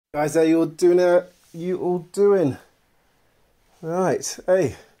Guys, how you all doing? Right,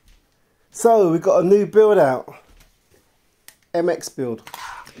 hey. So we got a new build out. MX build.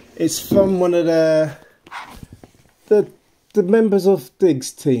 It's from one of the members of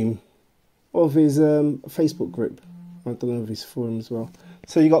Diggz team of his Facebook group. I don't know if his forum as well.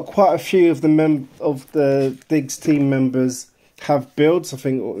 So you got quite a few of the Diggz team members have builds. I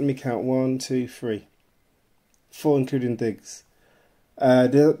think, let me count, 1, 2, 3, 4 including Diggz.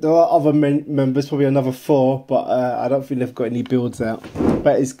 There are other members, probably another 4, but I don't think they've got any builds out.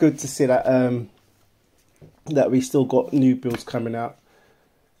 But it's good to see that that we still got new builds coming out.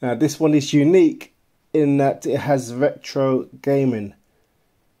 Now this one is unique in that it has retro gaming.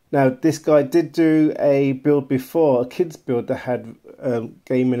 Now this guy did do a build before, a kids build that had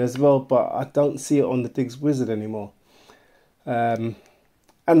gaming as well, but I don't see it on the Diggz Wizard anymore. And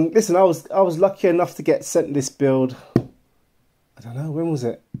listen, I was lucky enough to get sent this build. I don't know, when was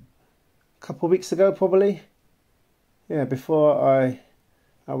it? A couple of weeks ago, probably. Yeah, before I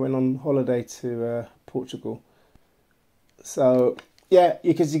went on holiday to Portugal. So yeah,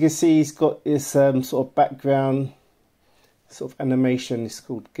 because you can see he's got this sort of background, sort of animation. It's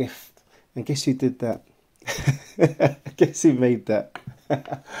called GIF. And guess who did that? Guess who made that?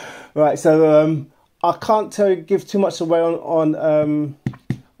 Right. So I can't give too much away on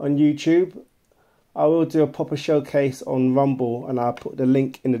YouTube. I will do a proper showcase on Rumble, and I'll put the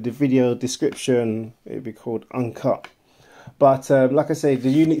link in the video description. It'll be called Uncut. But like I say, the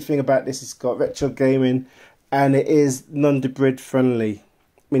unique thing about this is it's got retro gaming, and it is non-Debrid friendly,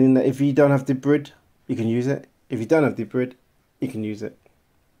 meaning that if you don't have Debrid, you can use it. If you don't have Debrid, you can use it.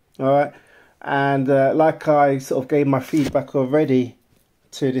 All right, and like I sort of gave my feedback already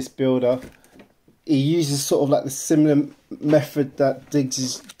to this builder, he uses sort of like the similar method that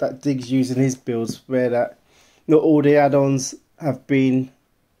Diggz uses in his builds, where that not all the add-ons have been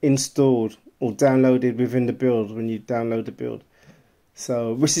installed or downloaded within the build when you download the build.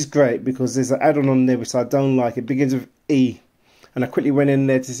 So which is great, because there's an add-on on there which I don't like. It begins with E, and I quickly went in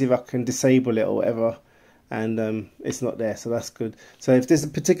there to see if I can disable it or whatever, and it's not there, so that's good. So if there's a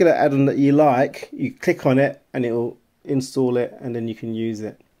particular add-on that you like, you click on it and it'll install it, and then you can use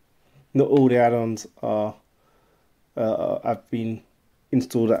it. Not all the add-ons are have been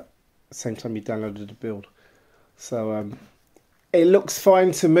installed at the same time you downloaded the build. So it looks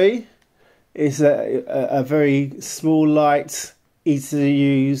fine to me. It's a very small, light, easy to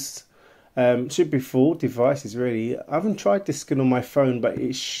use, should be full devices really. I haven't tried this skin on my phone, but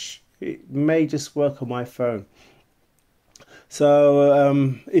it may just work on my phone.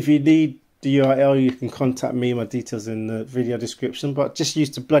 So if you need the URL, you can contact me. My details in the video description, but just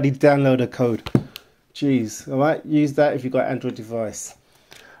use the bloody downloader code. Jeez, all right, use that if you've got an Android device.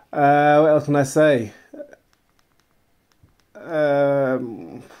 What else can I say? I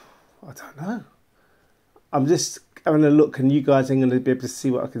don't know. I'm just having a look, and you guys ain't going to be able to see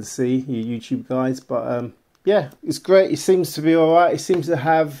what I can see, you YouTube guys. But yeah, it's great. It seems to be all right. It seems to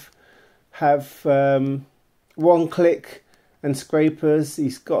have one click and scrapers.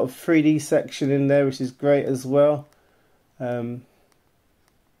 He's got a 3D section in there, which is great as well.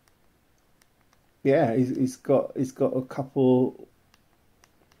 Yeah, he's got a couple.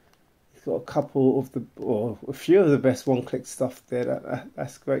 He's got a couple of the, or a few of the best one-click stuff there.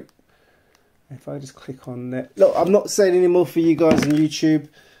 That's great. If I just click on that, look, I'm not saying any more for you guys on YouTube.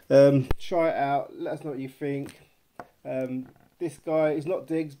 Try it out. Let us know what you think. This guy is not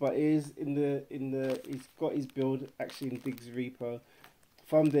Diggz, but is he's got his build actually in Diggz repo.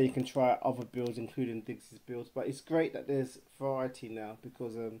 From there you can try out other builds, including Diggs's builds. But it's great that there's variety now,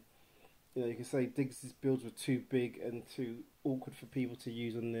 because you know, you can say Diggs's builds were too big and too awkward for people to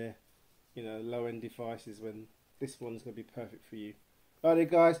use on their, you know, low-end devices, when this one's going to be perfect for you. Alright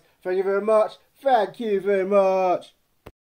guys, thank you very much. Thank you very much.